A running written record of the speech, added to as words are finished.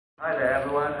Hi there,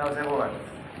 everyone. How's everyone?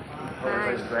 Hope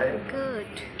everybody's great. Good.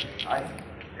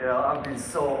 I've been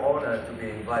so honored to be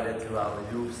invited to our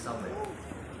youth summit.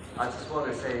 I just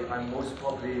want to say I'm most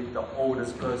probably the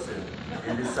oldest person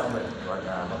in this summit right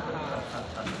now.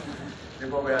 You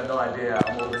probably have no idea.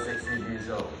 I'm over 60 years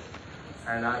old,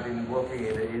 and I've been working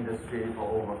in the industry for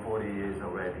over 40 years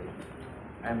already.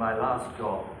 And my last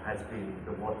job has been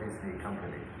the Walt Disney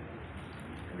Company.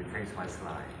 Let me change my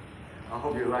slide. I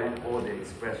hope you like all the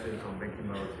expressions on Mickey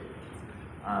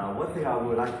Mouse. One thing I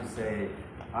would like to say,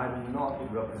 I'm not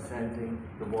representing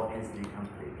the Walt Disney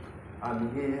Company.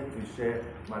 I'm here to share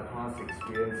my past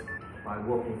experience by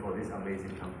working for this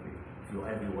amazing company to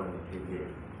everyone here.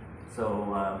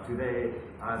 So today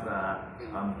I have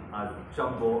a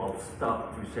jumble of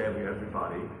stuff to share with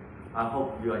everybody. I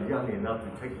hope you are young enough to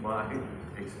take my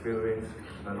experience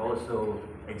and also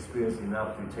experienced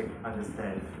enough to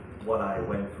understand what I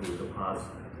went through the past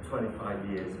 25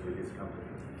 years with this company.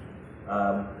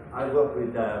 I work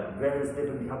with various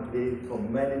different companies,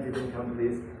 from many different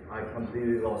companies. I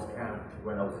completely lost count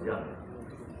when I was young.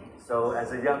 So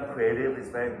as a young creative, it's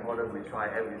very important we try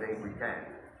everything we can.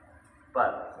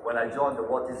 But when I joined the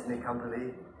Walt Disney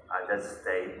Company, I just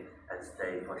stayed and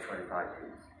stayed for 25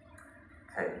 years.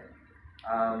 Okay.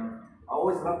 I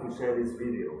always love to share this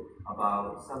video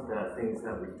about some of the things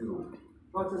that we do,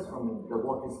 not just from the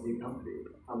Walt Disney Company,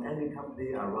 from any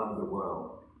company around the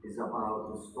world. It's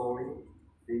about the story,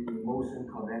 the emotion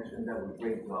connection that we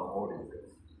bring to our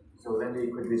audiences. So let me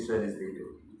quickly share this video.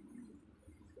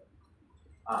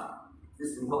 This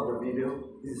is not a video.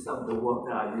 This is some of the work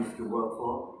that I used to work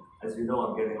for. As you know,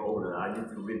 I'm getting older. I need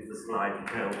to read the slide to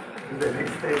tell the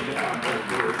next stage that I'm going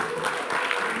to do.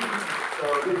 So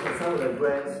these are some of the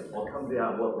brands or companies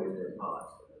I worked with in the past.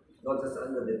 Not just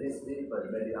under the Disney,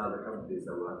 but many other companies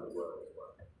around the world as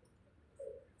well.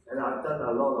 And I've done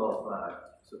a lot of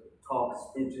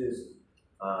talks, speeches,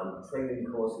 training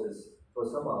courses for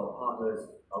some of our partners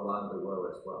around the world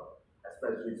as well,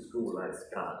 especially schools like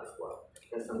SCAR as well.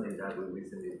 That's something that we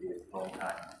recently did a long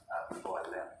time before I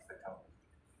left the company.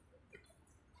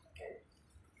 Okay.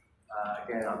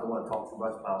 Again, I don't want to talk too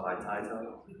much about my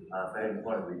title. Very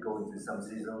important we go into some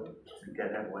season to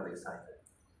get everyone excited.